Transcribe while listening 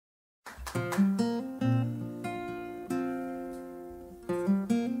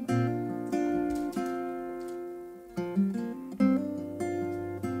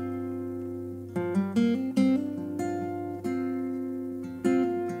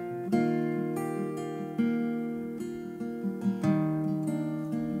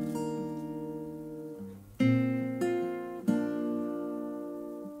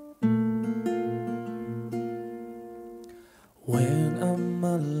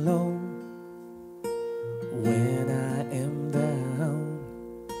alone when I am down,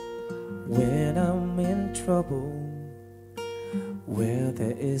 when I'm in trouble, where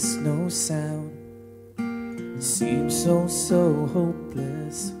there is no sound. Seems so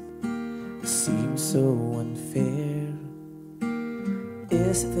hopeless, seems so unfair.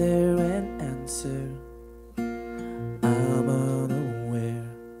 Is there an answer? I'm unaware.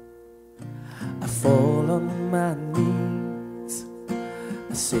 I fall on my knees,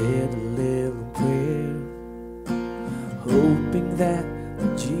 I said a little prayer, hoping that the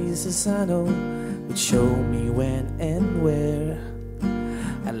Jesus I know would show me when and where.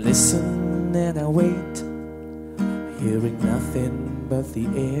 I listen and I wait, hearing nothing but the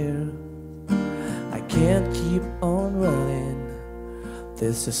air. I can't keep on running,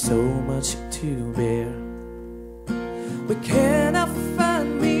 there's just so much to bear. Where can I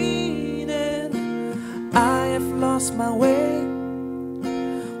find meaning? I have lost my way.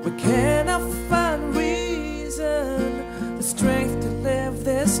 Where can I find reason, the strength to live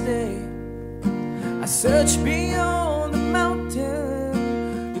this day? I search beyond the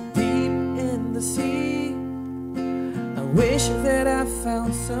mountain, deep in the sea. I wish that I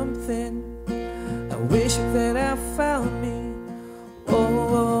found something, I wish that I found me.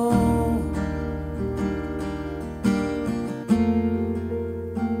 Oh,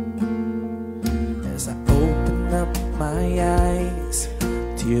 as I open up my eyes,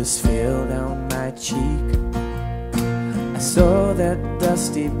 tears fell down my cheek. I saw that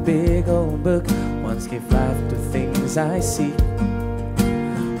dusty big old book once gave life to things I seek.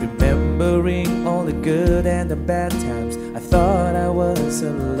 Remembering all the good and the bad times, I thought I was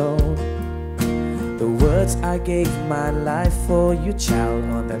alone. The words I gave my life for you, child,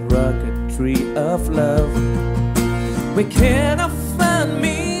 on that rugged tree of love. Where can I find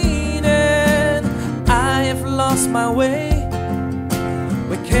meaning? I have lost my way.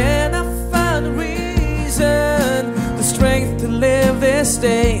 Where can I find reason, the strength to live this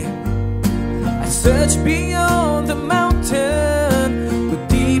day? I search beyond the mountain, but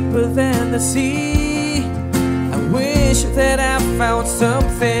deeper than the sea. I wish that I found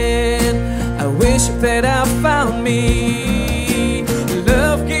something, I wish that I found me.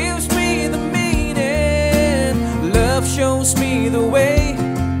 Love gives me the meaning, love shows me the way.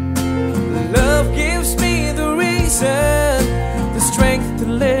 Love gives me the reason, the strength to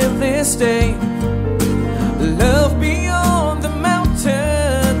live this day. Love beyond the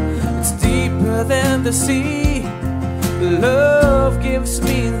mountain, it's deeper than the sea. Love gives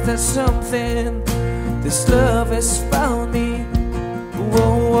me that something, this love has found me.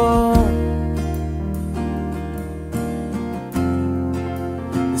 Whoa, whoa.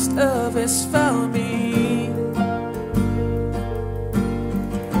 This love has found me.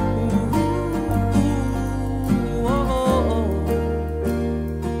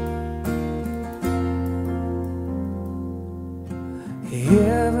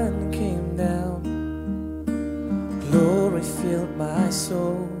 Heaven came down, glory filled my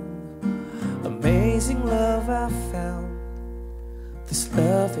soul. Amazing love I found, this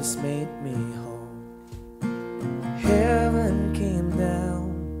love has made me whole. Heaven came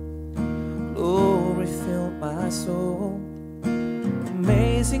down, glory filled my soul.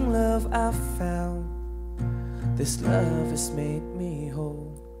 Amazing love I found, this love has made me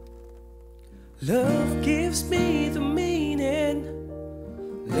whole. Love gives me the meaning,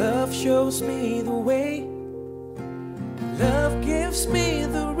 love shows me the way. Love gives me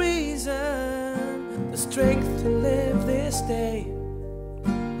the reason, the strength to live this day.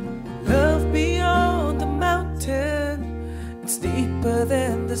 Love beyond the mountain, it's deeper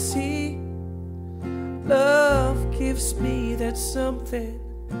than the sea. Love gives me that something,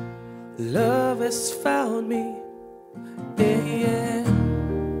 love has found me. Yeah, yeah.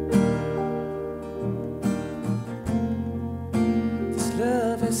 This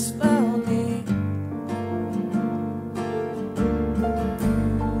love has found me.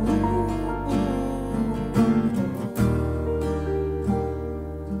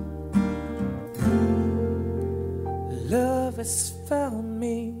 Love has found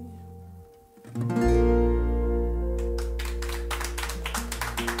me.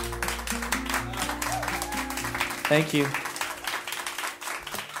 Thank you.